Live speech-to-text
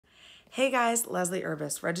Hey guys, Leslie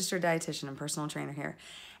Urbis, registered dietitian and personal trainer here.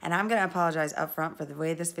 And I'm gonna apologize up front for the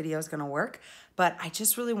way this video is gonna work, but I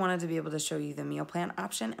just really wanted to be able to show you the meal plan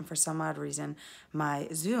option, and for some odd reason, my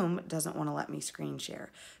Zoom doesn't wanna let me screen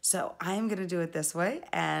share. So I am gonna do it this way,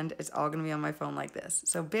 and it's all gonna be on my phone like this.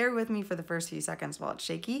 So bear with me for the first few seconds while it's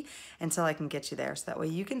shaky until I can get you there, so that way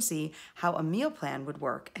you can see how a meal plan would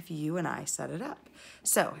work if you and I set it up.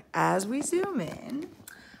 So as we zoom in,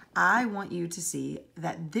 I want you to see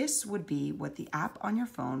that this would be what the app on your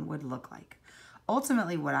phone would look like.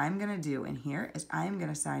 Ultimately, what I'm going to do in here is I'm going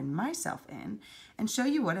to sign myself in and show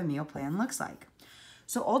you what a meal plan looks like.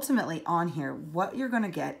 So ultimately on here, what you're going to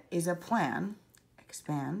get is a plan,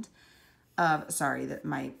 that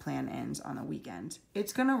my plan ends on the weekend.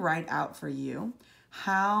 It's going to write out for you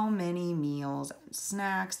how many meals and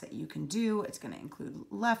snacks that you can do. It's going to include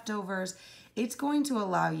leftovers. It's going to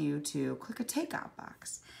allow you to click a takeout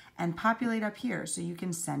box and populate up here so you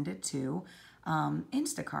can send it to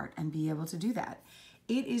Instacart and be able to do that.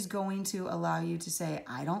 It is going to allow you to say,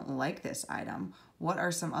 I don't like this item. What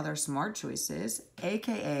are some other smart choices,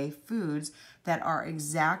 aka foods that are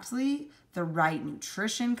exactly the right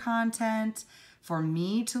nutrition content for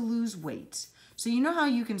me to lose weight? So you know how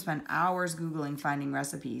you can spend hours Googling finding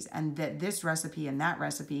recipes, and that this recipe and that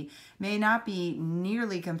recipe may not be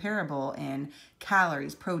nearly comparable in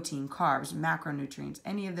calories, protein, carbs, macronutrients,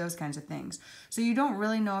 any of those kinds of things. So you don't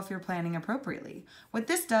really know if you're planning appropriately. What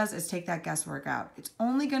this does is take that guesswork out. It's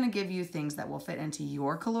only going to give you things that will fit into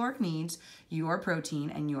your caloric needs, your protein,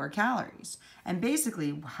 and your calories. And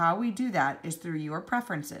basically how we do that is through your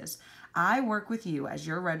preferences. I work with you as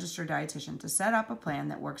your registered dietitian to set up a plan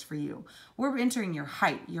that works for you. We're entering your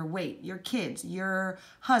height, your weight, your kids, your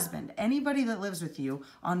husband, anybody that lives with you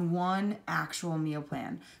on one actual meal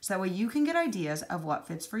plan. So that way you can get ideas of what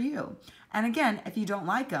fits for you. And again, if you don't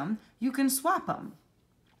like them, you can swap them.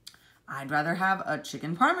 I'd rather have a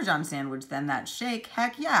chicken parmesan sandwich than that shake.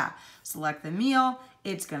 Heck yeah. Select the meal.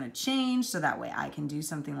 It's going to change so that way I can do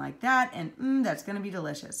something like that, and that's going to be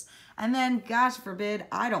delicious. And then, gosh forbid,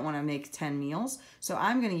 I don't want to make 10 meals, so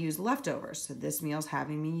I'm going to use leftovers. So this meal's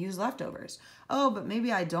having me use leftovers. Oh, but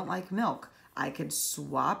maybe I don't like milk. I could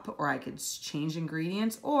swap, or I could change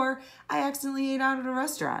ingredients, or I accidentally ate out at a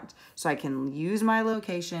restaurant. So I can use my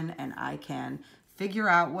location and I can figure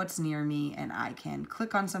out what's near me, and I can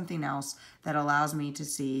click on something else that allows me to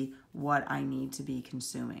see what I need to be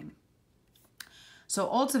consuming. So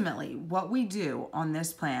ultimately, what we do on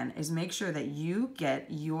this plan is make sure that you get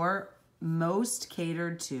your most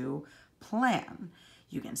catered to plan.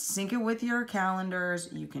 You can sync it with your calendars.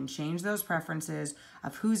 You can change those preferences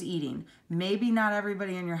of who's eating. Maybe not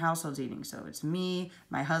everybody in your household's eating. So it's me,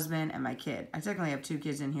 my husband, and my kid. I technically have 2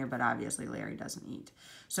 kids in here, but obviously Larry doesn't eat.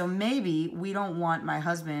 So maybe we don't want my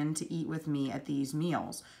husband to eat with me at these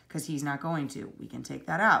meals because he's not going to. We can take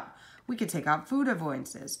that out. We could take out food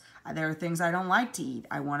avoidances. There are things I don't like to eat.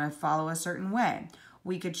 I want to follow a certain way.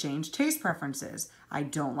 We could change taste preferences. I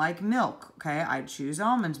don't like milk, okay? I choose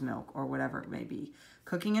almond milk or whatever it may be.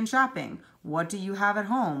 Cooking and shopping. What do you have at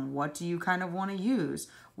home? What do you kind of want to use?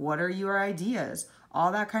 What are your ideas?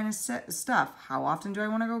 All that kind of stuff. How often do I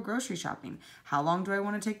want to go grocery shopping? How long do I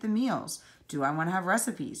want to take the meals? Do I want to have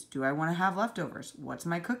recipes? Do I want to have leftovers? What's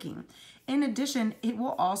my cooking? In addition, it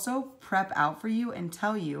will also prep out for you and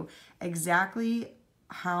tell you exactly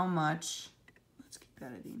how much, let's keep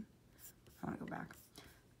editing. I want to go back.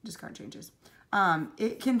 Discard changes.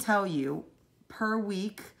 It can tell you per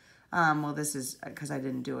week. Well, this is because I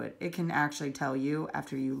didn't do it. It can actually tell you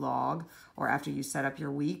after you log or after you set up your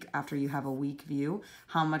week, after you have a week view,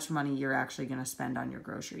 how much money you're actually going to spend on your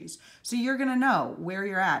groceries. So you're going to know where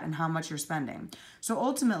you're at and how much you're spending. So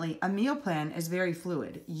ultimately, a meal plan is very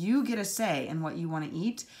fluid. You get a say in what you want to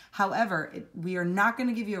eat. However, we are not going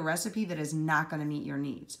to give you a recipe that is not going to meet your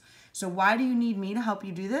needs. So why do you need me to help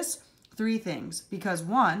you do this? 3 things. Because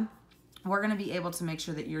 1, we're going to be able to make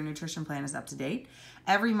sure that your nutrition plan is up to date.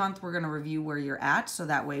 Every month, we're going to review where you're at, so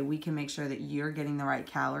that way we can make sure that you're getting the right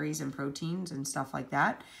calories and proteins and stuff like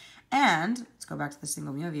that. And let's go back to the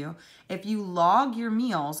single meal view. If you log your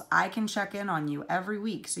meals, I can check in on you every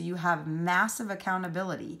week, so you have massive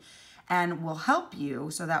accountability, and will help you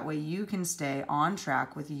so that way you can stay on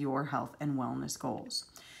track with your health and wellness goals.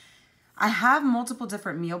 I have multiple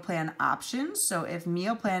different meal plan options, so if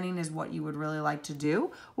meal planning is what you would really like to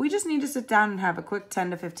do, we just need to sit down and have a quick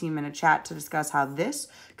 10 to 15 minute chat to discuss how this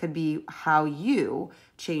could be how you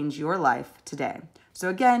change your life today. So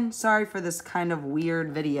again, sorry for this kind of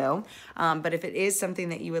weird video, but if it is something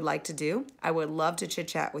that you would like to do, I would love to chit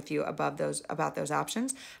chat with you about those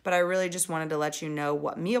options. But I really just wanted to let you know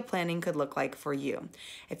what meal planning could look like for you.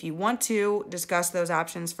 If you want to discuss those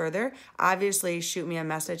options further, obviously shoot me a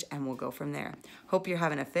message and we'll go from there. Hope you're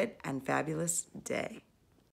having a fit and fabulous day.